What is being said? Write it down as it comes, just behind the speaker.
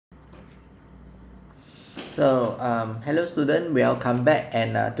Hello student, welcome back.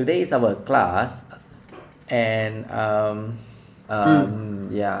 And today is our class. And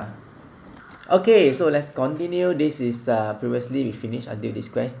yeah. Okay, so let's continue. This is previously we finished until this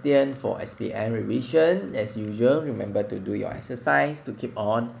question for SPM revision. As usual, remember to do your exercise to keep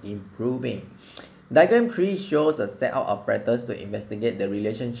on improving. Diagram 3 shows a set of operators to investigate the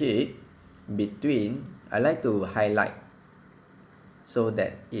relationship between. I like to highlight so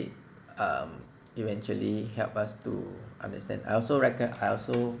that it eventually help us to understand. I also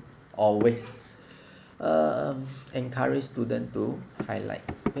always encourage students to highlight.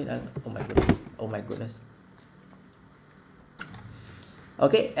 Oh my goodness. Oh my goodness.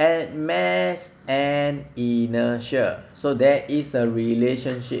 Okay, and mass and inertia. So there is a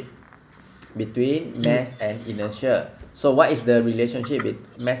relationship between mass and inertia. So what is the relationship with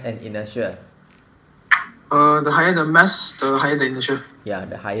mass and inertia? The higher the mass, the higher the inertia. Yeah,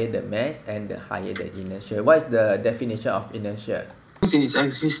 the higher the mass and the higher the inertia. What is the definition of inertia? In its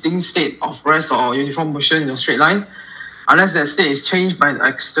existing state of rest or uniform motion in a straight line, unless that state is changed by an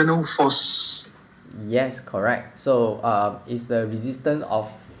external force. Yes, correct. So it's the resistance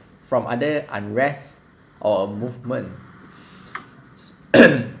from other unrest or movement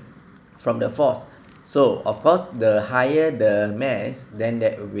from the force. So of course, the higher the mass, then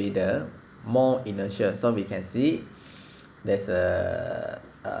that will be the more inertia. So we can see there's a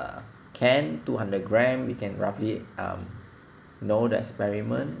can 200 gram. We can roughly know the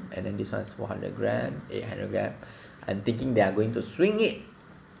experiment, and then this one is 400 gram, 800 gram. I'm thinking they are going to swing it,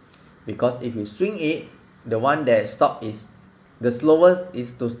 because if you swing it, the one that stop is the slowest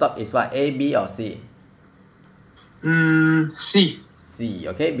is to stop is what, A, B, or C? C. C,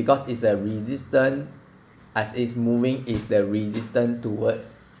 okay, because it's a resistance. As it's moving, is the resistance towards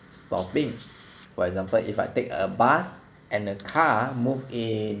stopping. For example, if I take a bus and a car move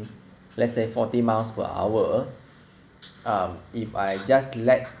in, let's say 40 miles per hour, if I just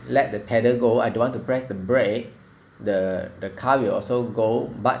let the pedal go, I don't want to press the brake, the car will also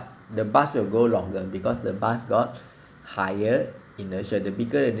go, but the bus will go longer because the bus got higher inertia. The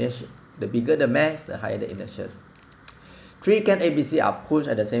bigger the mass, the higher the inertia. 3 can ABC are pushed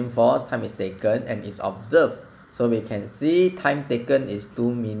at the same force, time is taken and is observed. So we can see time taken is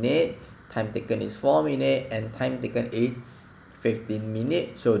 2 minutes, time taken is 4 minutes, and time taken is 15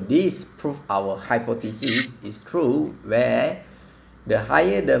 minutes. So this proves our hypothesis is true, where the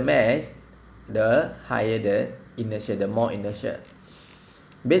higher the mass, the higher the inertia, the more inertia.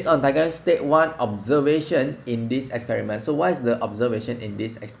 Based on diagram, state 1 observation in this experiment. So what is the observation in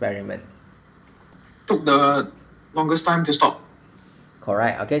this experiment? Took the longest time to stop.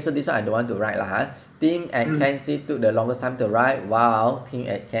 Correct. Okay, so this one I don't want to write lah. Team at can C took the longest time to write, while team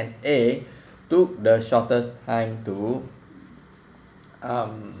at can A took the shortest time to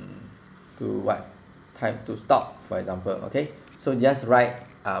what? Time to stop, for example. Okay, so just write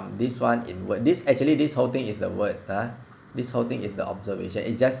this one in word. This whole thing is the word. This whole thing is the observation.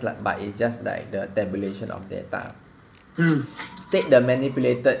 It's just like the tabulation of data. State the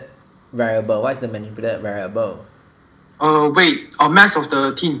manipulated variable. What is the manipulated variable? Weight or mass of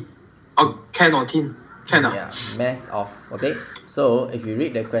the tin, or can or tin. Can. Yeah, mass of. Okay, so if you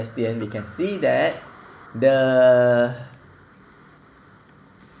read the question, we can see that the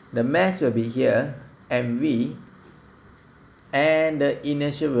mass will be here, mv, and the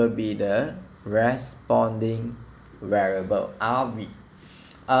inertia will be the responding variable, rv.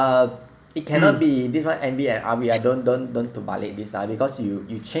 It cannot be this one mv and rv. Don't terbalik this because you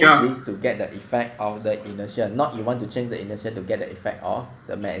change this to get the effect of the inertia, not you want to change the inertia to get the effect of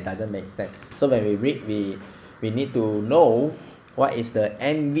the mass. It doesn't make sense. So when we read, we need to know what is the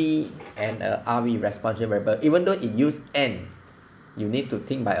mv and rv responsive variable. Even though it use n, you need to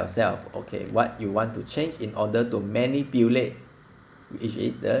think by yourself, okay, what you want to change in order to manipulate, which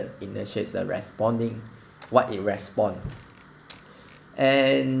is the inertia, is the responding, what it responds.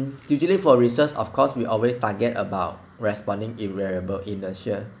 And usually for research, of course, we always target about responding invariable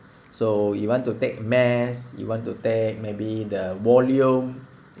inertia. So you want to take mass, you want to take maybe the volume,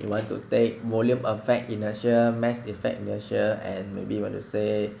 you want to take volume effect inertia, mass effect inertia, and maybe you want to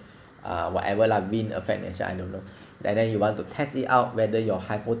say whatever lah, wind effect inertia, I don't know. And then you want to test it out whether your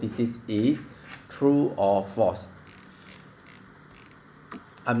hypothesis is true or false.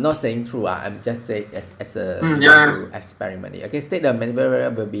 I'm not saying true, I'm just saying as a to experiment it. Okay, state the manipulated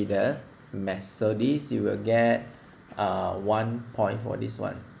variable will be the mass. So this you will get 1 point for this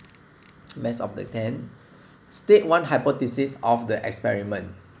one. Mass of the 10. State 1 hypothesis of the experiment.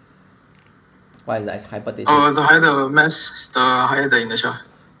 What is the hypothesis? The higher the mass, the higher the inertia.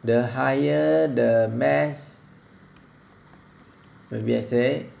 The higher the mass, maybe I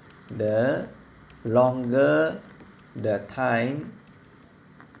say the longer the time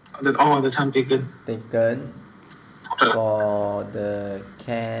The time taken. for the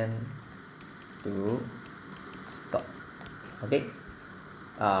can to stop. Okay.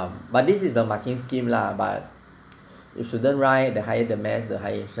 But this is the marking scheme lah. But you shouldn't write the higher the mass, the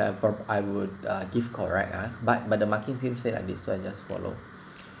higher I would give correct. But the marking scheme say like this, so I just follow.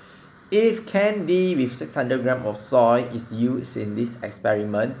 If candy with 600 grams of soy is used in this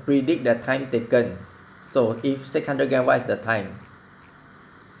experiment, predict the time taken. So if 600 grams, what is the time?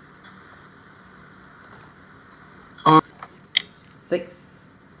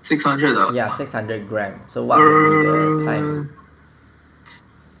 600. Yeah, 600 grams. So what will be the time?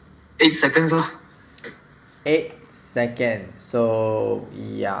 8 seconds. 8 seconds. So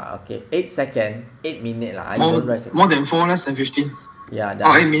yeah, okay. 8 seconds, 8 minutes lah. More than 4, less than 15. Yeah,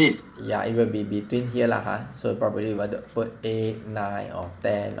 8 minutes. Yeah, it will be between here lah. So probably you want to put 8, 9, or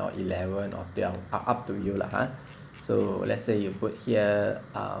 10, or 11, or 12. Up to you lah. So let's say you put here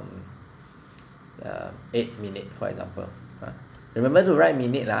 8 minutes, for example. Remember to write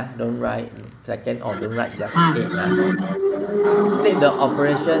minute lah. Don't write second or don't write just 8 lah. State the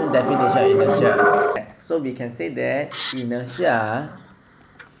operation definition of inertia. So we can say that inertia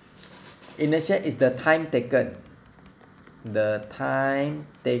is the time taken. The time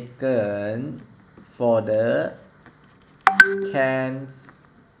taken for the cans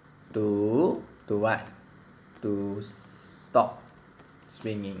to what? To stop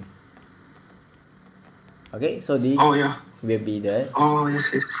swinging. Okay, so this will be the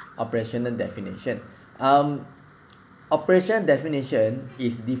operational definition. Operational definition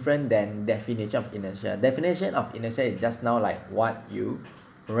is different than definition of inertia. Definition of inertia is just now like what you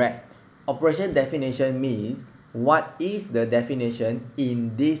read. Operational definition means what is the definition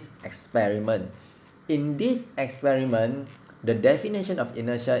in this experiment. In this experiment, the definition of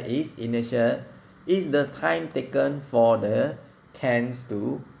inertia is the time taken for the cans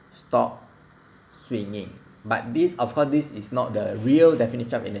to stop swinging. But this, of course, this is not the real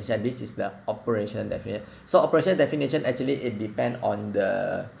definition of inertia. This is the operational definition. So operational definition actually it depends on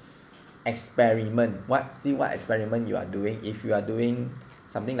the experiment. See what experiment you are doing. If you are doing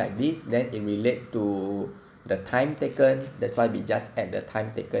something like this, then it relate to the time taken. That's why we just add the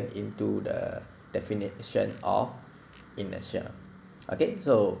time taken into the definition of inertia. Okay,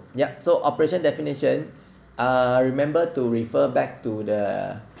 so yeah, so operation definition. Remember to refer back to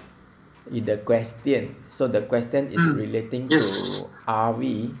the question. So the question is relating to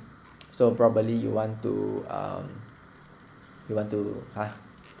RV. So probably you want to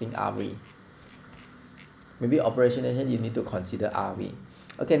think RV. Maybe operational you need to consider RV.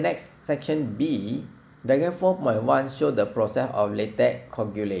 Okay, next section B. Diagram 4.1 show the process of latex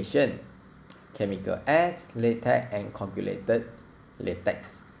coagulation. Chemical S, latex, and coagulated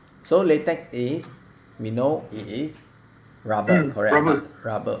latex. So latex is, we know it is rubber, correct?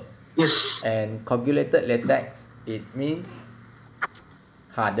 Rubber. Yes. And coagulated latex, it means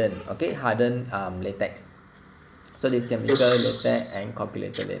hardened. Okay, hardened latex. So this chemical latex and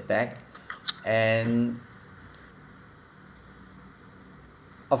coagulated latex. And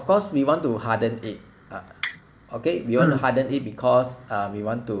of course, we want to harden it. Okay, we want to harden it because we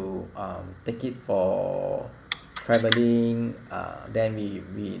want to take it for traveling. Then we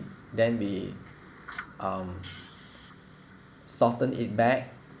soften it back.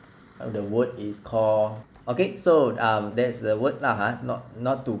 The word is called. Okay, so that's the word lah.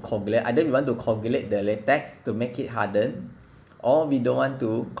 Not to coagulate. Either we want to coagulate the latex to make it harden, or we don't want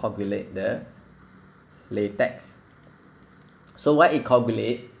to coagulate the latex. So why it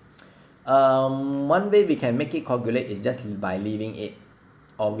coagulate? One way we can make it coagulate is just by leaving it,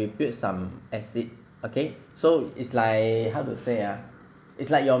 or we put some acid. Okay, so it's like, how to say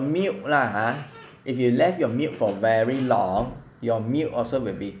it's like your milk lah. If you left your milk for very long, your milk also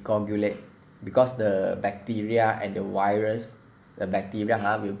will be coagulate because the bacteria and the virus, the bacteria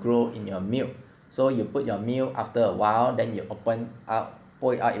will grow in your milk. So you put your milk after a while, then you open out,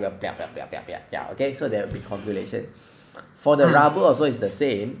 pour it out, it will okay, so there will be coagulation. For the rubber also is the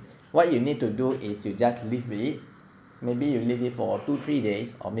same. What you need to do is you just leave it. Maybe you leave it for 2-3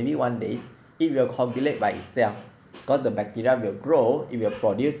 days or maybe 1 day. It will coagulate by itself because the bacteria will grow, it will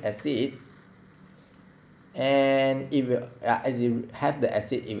produce acid, and it will, as you have the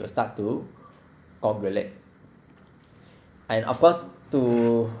acid, it will start to coagulate. And of course,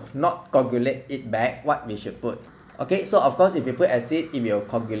 to not coagulate it back, what we should put? Okay, so of course, if you put acid, it will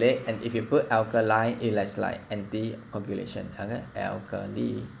coagulate, and if you put alkali, it is like anti-coagulation. Okay,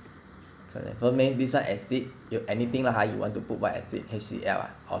 alkali. So for me, this one acid. Anything lah, you want to put what acid? HCl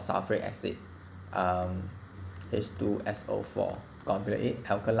or sulfuric acid. H2SO4. coagulate it.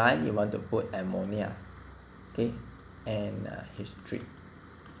 Alkaline, you want to put ammonia, okay, and H3.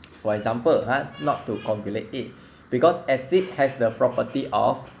 For example, not to coagulate it, because acid has the property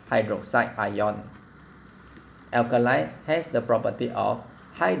of hydroxide ion. Alkaline has the property of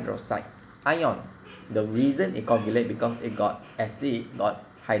hydroxide ion. The reason it coagulate because it got acid, got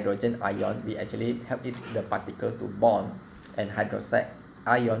hydrogen ion. We actually help it the particle to bond, and hydroxide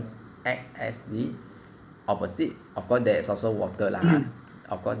ion act as the opposite. Of course, there is also water lah.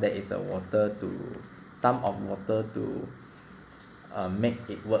 Of course, there is a water to some of water to make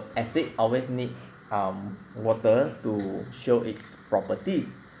it work. Acid always need water to show its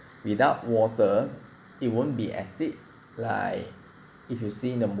properties. Without water, it won't be acid. Like if you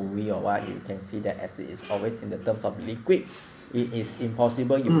see in the movie or what, you can see that acid is always in the terms of liquid. It is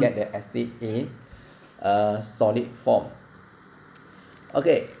impossible you get the acid in solid form.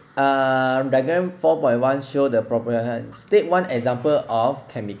 Okay, diagram 4.1 show the proper. State one example of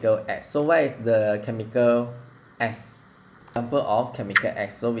chemical X. So what is the chemical X? Example of chemical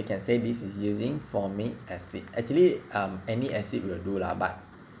X. So we can say this is using formic acid. Actually, any acid will do lah, but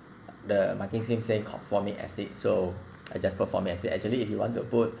the marking scheme say formic acid, so I just put formic acid. Actually, if you want to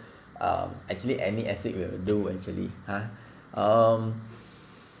put actually any acid will do actually.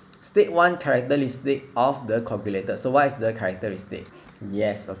 State one characteristic of the coagulator. So what is the characteristic?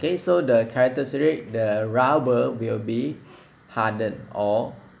 Yes, okay, so the characteristic, the rubber will be hardened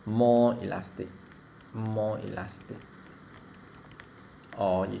or more elastic,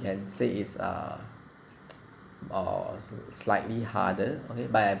 or you can say it's or slightly harder, okay,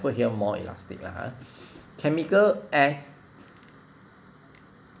 but I put here more elastic lah. Chemical S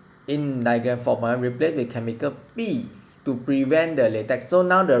in diagram 4.1 replace with chemical P to prevent the latex. So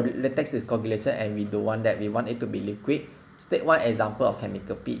now the latex is coagulation and we don't want that, we want it to be liquid. State one example of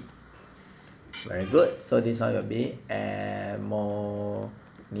chemical P. Very good. So this one will be ammonia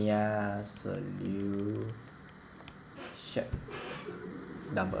solution,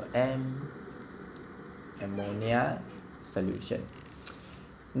 double M, ammonia solution.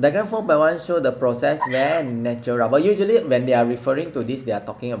 Diagram 4.1 show the process where natural rubber. Usually when they are referring to this, they are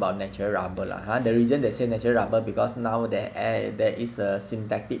talking about natural rubber lah. The reason they say natural rubber because now there is a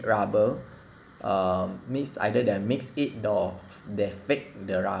synthetic rubber. Either they mix it or they fake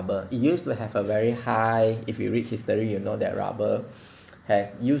the rubber. It used to have a very high, if you read history, you know that rubber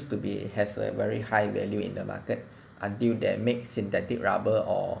has a very high value in the market until they make synthetic rubber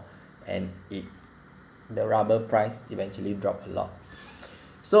the rubber price eventually drop a lot.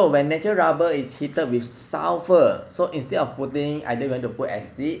 So when natural rubber is heated with sulfur, so instead of putting, either you want to put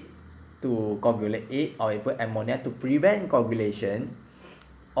acid to coagulate it, or you put ammonia to prevent coagulation,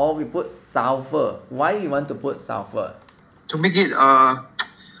 or we put sulfur. Why we want to put sulfur? To make it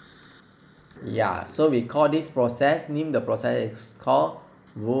yeah, so we call this process, name the process is called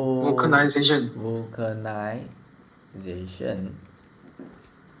vulcanization,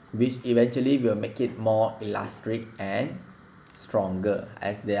 which eventually will make it more elastic and stronger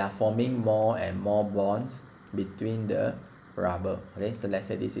as they are forming more and more bonds between the rubber. Okay, so let's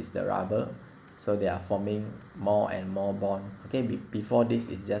say this is the rubber, so they are forming more and more bond. Okay, before this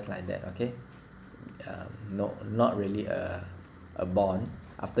is just like that. Okay, no, not really a bond.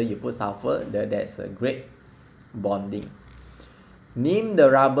 After you put sulfur, that's a great bonding. Name the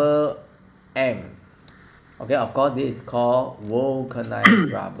rubber M. Okay, of course this is called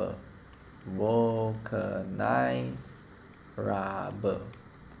vulcanized rubber. Vulcanized rubber.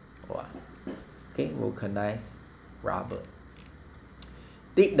 Okay, vulcanized rubber.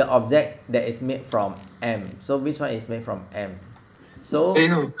 Take the object that is made from M. So which one is made from M? So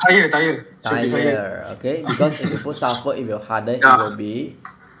no, tire. Okay, because if you put sulfur, it will harden, it will be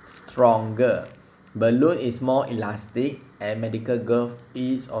stronger. Balloon is more elastic, and medical glove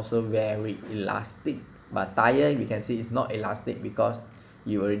is also very elastic. But tire, we can see it's not elastic because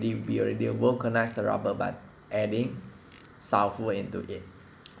we already vulcanized the rubber by adding sulfur into it.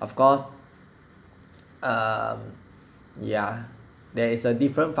 Of course, yeah, there is a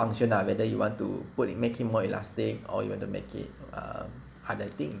different function whether you want to make it more elastic or you want to make it other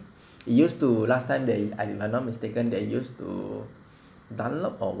thing. It used to, last time if I'm not mistaken, they used to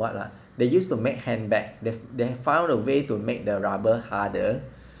Dunlop or what they used to make handbag. They found a way to make the rubber harder,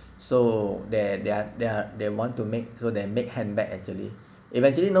 so they want to make, so they make handbag actually.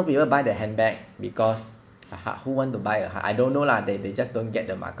 Eventually no people buy the handbag because who want to buy I don't know they just don't get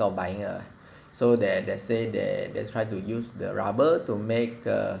the market of buying so they say they try to use the rubber to make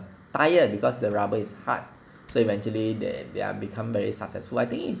tire because the rubber is hard. So eventually they are become very successful. I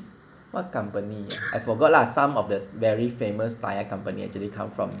think it's what company? I forgot some of the very famous tire company actually come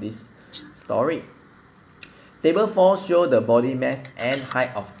from this story. Table 4 show the body mass and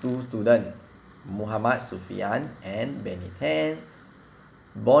height of two students, Muhammad Sufyan and Benny Tan.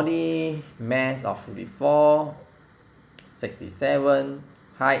 Body mass of 54, 67,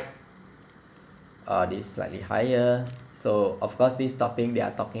 height this slightly higher. So of course this topic they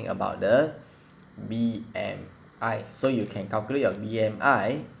are talking about the BMI. So you can calculate your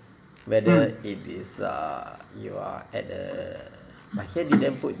BMI whether it is you are at the, but here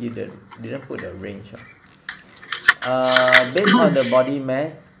didn't put the range. Based on the body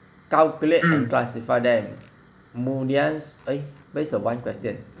mass, calculate and classify them. Kemudian based on one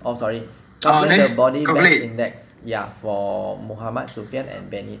question. Oh sorry. Calculate the body mass index. Yeah, for Muhammad Sufyan and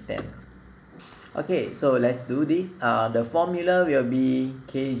Benny Tan. Okay, so let's do this. The formula will be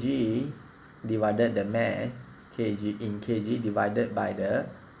kg divided the mass, kg in kg divided by the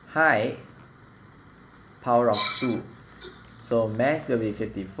height power of 2. So mass will be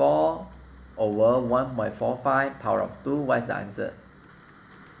 54 over 1.45 power of 2. What's the answer?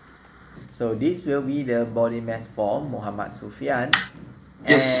 So this will be the body mass for Muhammad Sufyan.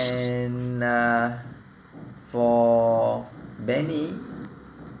 Yes. And for Benny,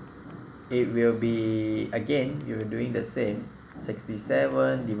 it will be, again, you are doing the same.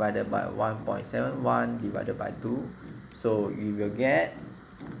 67 divided by 1.71 divided by 2. So you will get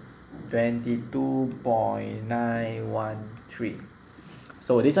 22.913.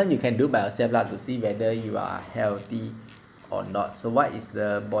 So this one you can do by yourself to see whether you are healthy or not. So what is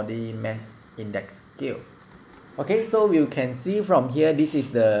the body mass index scale? Okay, so you can see from here, this is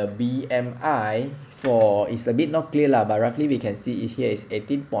the BMI for, it's a bit not clear but roughly we can see it here is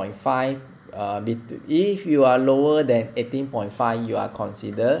 18.5. If you are lower than 18.5, you are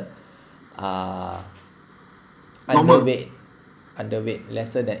considered underweight,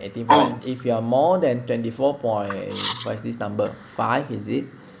 lesser than 18.5. If you are more than 24 point, what is this number, 5 is it,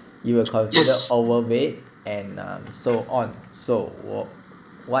 you will consider overweight, and so on. So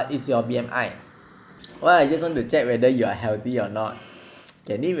what is your BMI? Well, I just want to check whether you are healthy or not.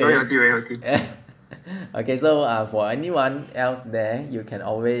 Anyway, very healthy. Okay, so for anyone else there, you can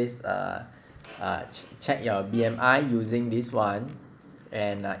always check your BMI using this one.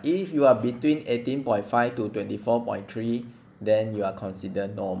 And if you are between 18.5 to 24.3, then you are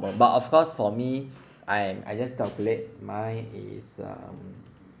considered normal. But of course for me, I just calculate mine is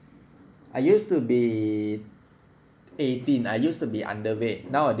I used to be 18. I used to be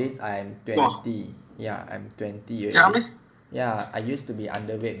underweight. Nowadays I'm 20. Wow. Yeah, I'm 20 already. Yeah, I used to be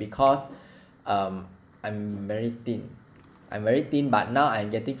underweight because I'm very thin. But now I'm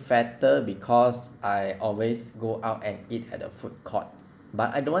getting fatter because I always go out and eat at the food court.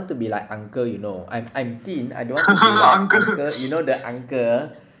 But I don't want to be like uncle, you know. I'm thin. I don't want to be like uncle. You know the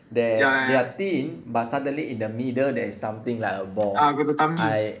uncle. They are thin, but suddenly in the middle there is something like a ball. I don't want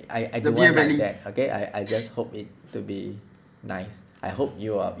like that. Okay, I just hope it to be nice. I hope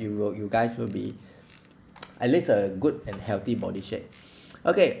you guys will be at least a good and healthy body shape.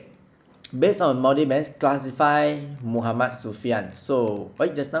 Okay, based on body mass, classify Muhammad Sufyan. So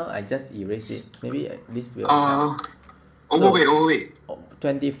just now I just erased it. Maybe this will overweight.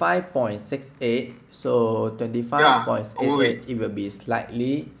 25.68. So 25.88, it will be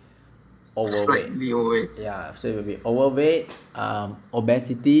slightly overweight. Yeah, so it will be overweight,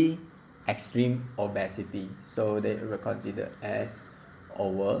 obesity, extreme obesity. So they will consider as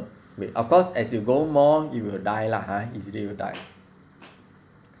overweight. Of course, as you go more, you will die easily you die.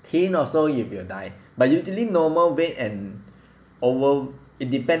 Thin also you will die. But usually normal weight and it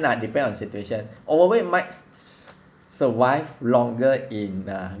depends on situation. Overweight might survive longer in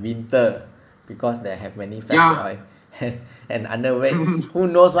winter because they have many fat oil. And underweight, who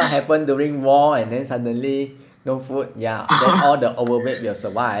knows what happened during war and then suddenly no food. Yeah, then all the overweight will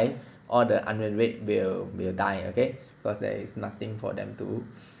survive, all the underweight will die. Okay, because there is nothing for them to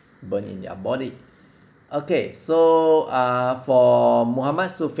burn in their body. Okay, so for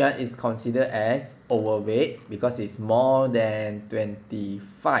Muhammad Sufyan is considered as overweight because it's more than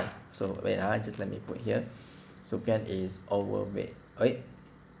 25. So wait, just let me put here. Sufyan is overweight. Wait,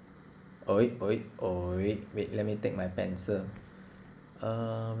 let me take my pencil.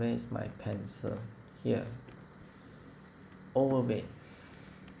 Where is my pencil? Here. Overweight.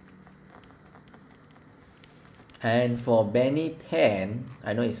 And for Benny Tan,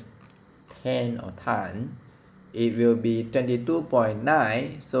 I know it's 10 or Tan, it will be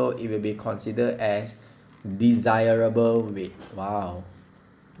 22.9, so it will be considered as desirable weight. Wow,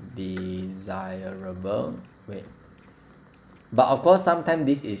 desirable weight. But of course sometimes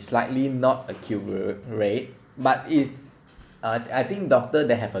this is slightly not accurate, but it's I think doctor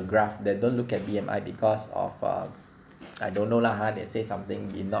they have a graph. They don't look at BMI because of I don't know lah, they say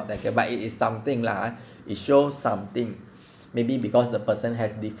something in not that good, but it is something lah. It shows something. Maybe because the person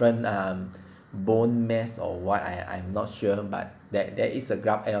has different bone mass or what, I'm not sure, but there is a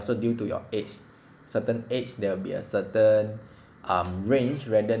graph, and also due to your age. Certain age there will be a certain range,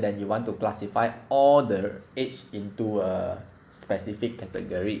 rather than you want to classify all the age into a specific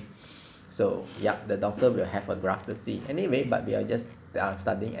category. So yeah, the doctor will have a graph to see. Anyway, but we are just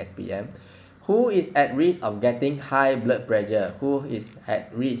studying SPM. Who is at risk of getting high blood pressure? Who is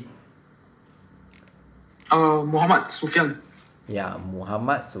at risk? Muhammad Sufyan. Yeah,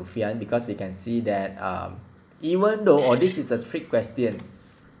 Muhammad Sufyan, because we can see that even though, or this is a trick question,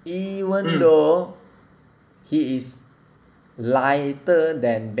 even though he is lighter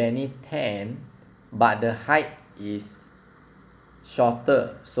than Benny Tan, but the height is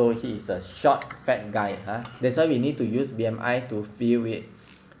shorter, so he is a short fat guy, that's why we need to use BMI to feel it.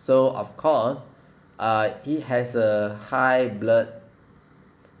 So of course he has a higher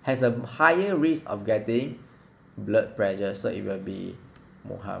risk of getting blood pressure, so it will be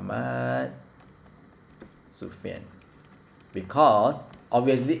Muhammad Sufyan, because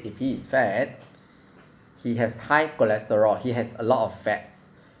obviously if he is fat, he has high cholesterol, he has a lot of fats.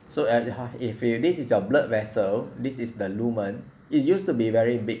 So if this is your blood vessel, this is the lumen. It used to be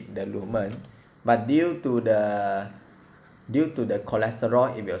very big, the lumen, but due to the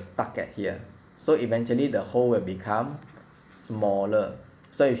cholesterol, it will stuck at here. So eventually the hole will become smaller.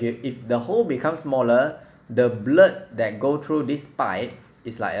 So if the hole becomes smaller, the blood that go through this pipe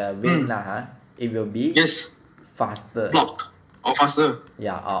is like a vein it will be faster. Blocked or faster.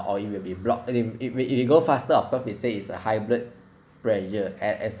 Yeah, or it will be blocked. If it go faster, of course we say it's a high blood pressure.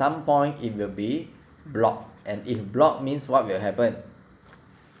 At some point it will be blocked. And if blocked means what will happen?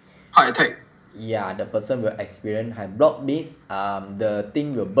 Heart attack. Yeah, the person will experience high block means the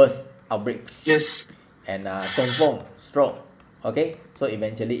thing will burst, outbreak. Yes. And stroke. Okay, so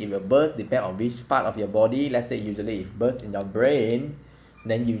eventually it will burst, depend on which part of your body. Let's say usually if burst in your brain,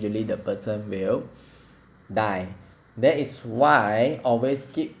 then usually the person will die. That is why always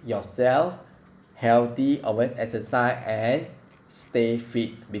keep yourself healthy, always exercise and stay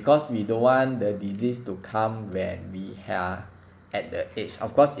fit, because we don't want the disease to come when we are at the age.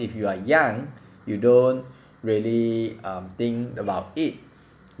 Of course, if you are young, you don't really think about it,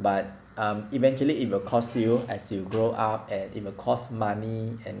 but eventually it will cost you as you grow up, and it will cost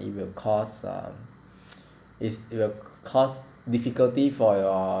money, and it will cost difficulty for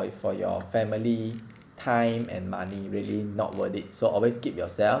your family, time and money, really not worth it. So always keep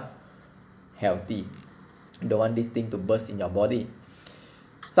yourself healthy. You don't want this thing to burst in your body.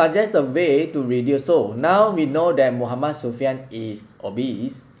 Suggest a way to reduce. So now we know that Muhammad Sufyan is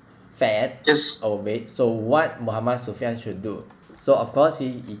obese, fat, overweight. So what Muhammad Sufyan should do? So of course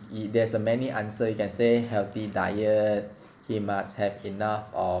there's a many answer. You can say healthy diet. He must have enough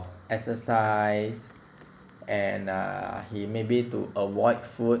of exercise, and he maybe to avoid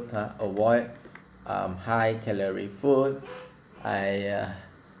food, avoid high calorie food.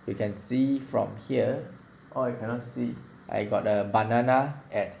 You can see from here. Oh, you cannot see. I got a banana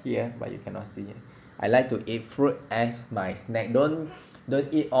at here, but you cannot see it. I like to eat fruit as my snack. Don't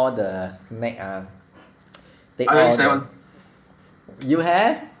eat all the snack. Take all the. You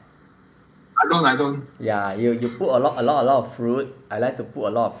have? I don't. Yeah, you put a lot of fruit. I like to put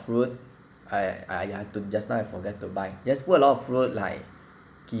a lot of fruit. I have to, just now I forget to buy. Just put a lot of fruit like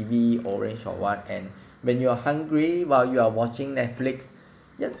kiwi, orange or what. And when you are hungry while you are watching Netflix,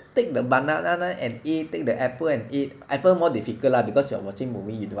 just take the banana and eat. Take the apple and eat. Apple more difficult lah, because you are watching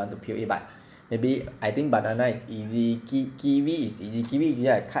movie, you don't want to peel it. But maybe I think banana is easy. Kiwi is easy. Kiwi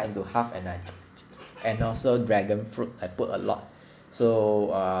usually I cut into half, and also dragon fruit I put a lot.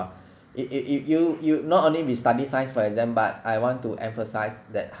 So if you not only we study science for exam, but I want to emphasize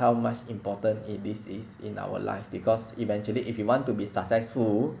that how much important this is in our life, because eventually if you want to be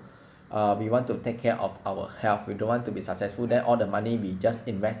successful, we want to take care of our health. We don't want to be successful, then all the money we just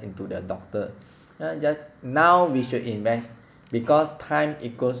invest into the doctor. Just now we should invest, because time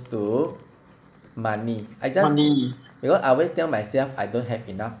equals to money. Because I always tell myself I don't have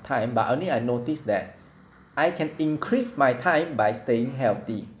enough time, but only I notice that I can increase my time by staying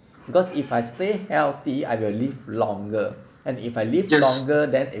healthy. Because if I stay healthy, I will live longer. And if I live longer,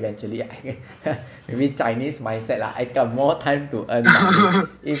 then eventually maybe Chinese mindset I got more time to earn money.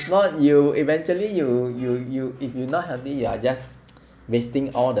 If not, eventually if you're not healthy, you are just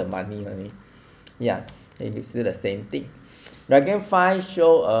wasting all the money only. Yeah, it's still the same thing. Dragonfly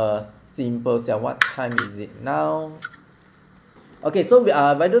show a simple cell. What time is it now? Okay, so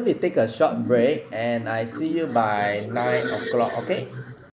why don't we take a short break, and I see you by 9 o'clock, okay?